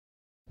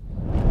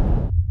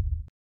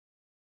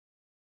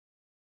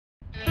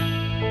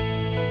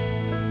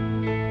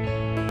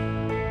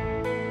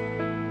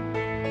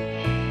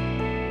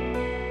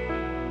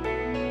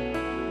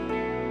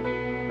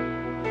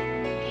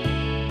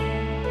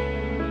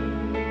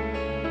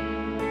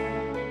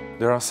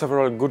There are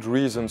several good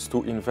reasons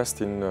to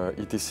invest in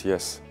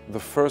ETCS. The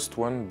first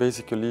one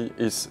basically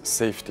is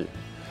safety.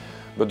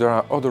 But there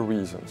are other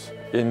reasons.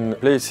 In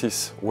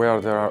places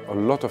where there are a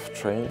lot of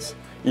trains,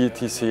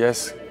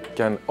 ETCS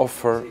can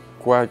offer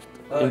quite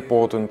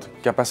important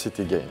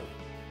capacity gain.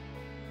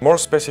 More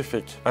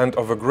specific and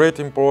of a great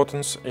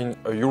importance in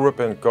a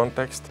European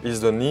context is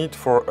the need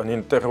for an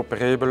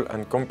interoperable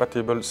and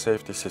compatible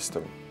safety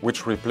system,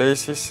 which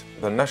replaces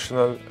the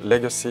national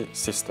legacy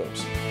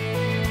systems.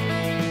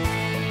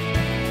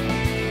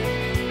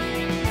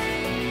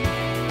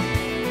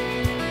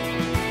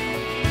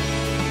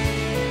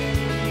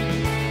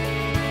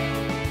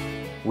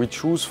 We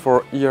choose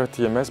for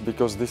ERTMS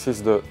because this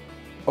is the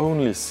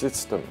only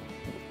system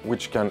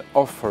which can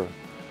offer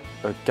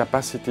a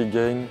capacity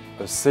gain,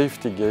 a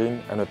safety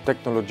gain and a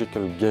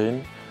technological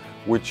gain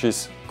which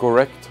is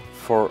correct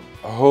for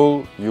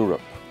whole Europe.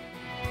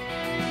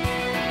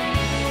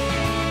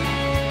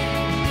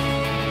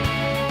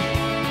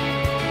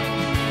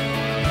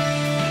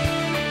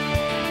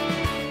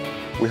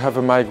 We have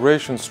a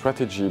migration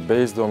strategy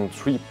based on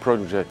 3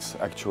 projects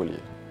actually.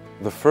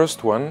 The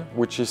first one,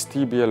 which is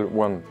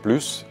TBL1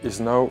 Plus, is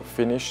now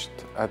finished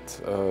at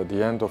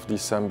the end of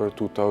December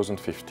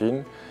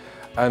 2015,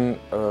 and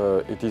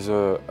it is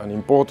an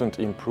important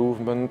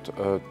improvement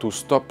to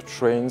stop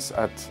trains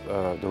at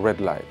the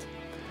red light.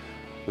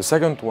 The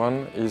second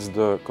one is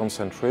the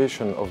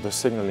concentration of the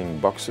signaling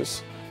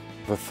boxes.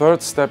 The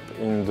third step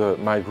in the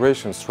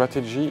migration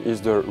strategy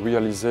is the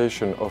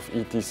realization of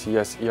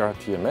ETCS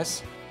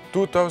ERTMS.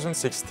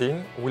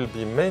 2016 will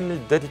be mainly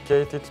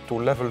dedicated to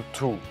level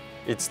 2.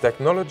 Its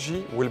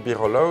technology will be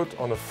rolled out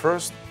on a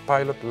first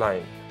pilot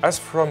line. As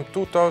from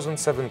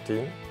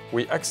 2017,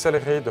 we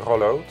accelerate the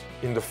rollout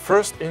in the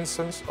first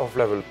instance of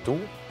level 2,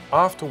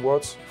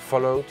 afterwards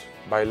followed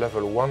by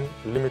level 1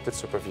 limited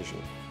supervision.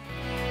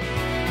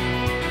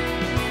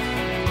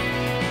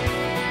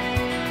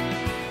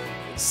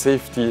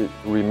 Safety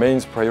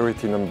remains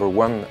priority number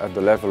 1 at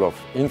the level of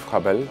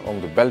Infrabel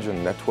on the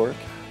Belgian network.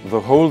 The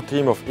whole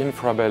team of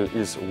Infrabel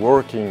is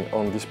working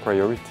on this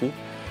priority,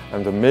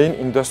 and the main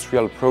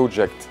industrial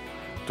project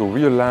to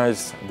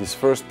realize this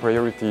first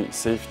priority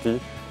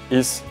safety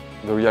is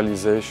the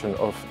realization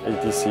of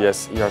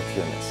ETCS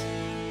ERTMS.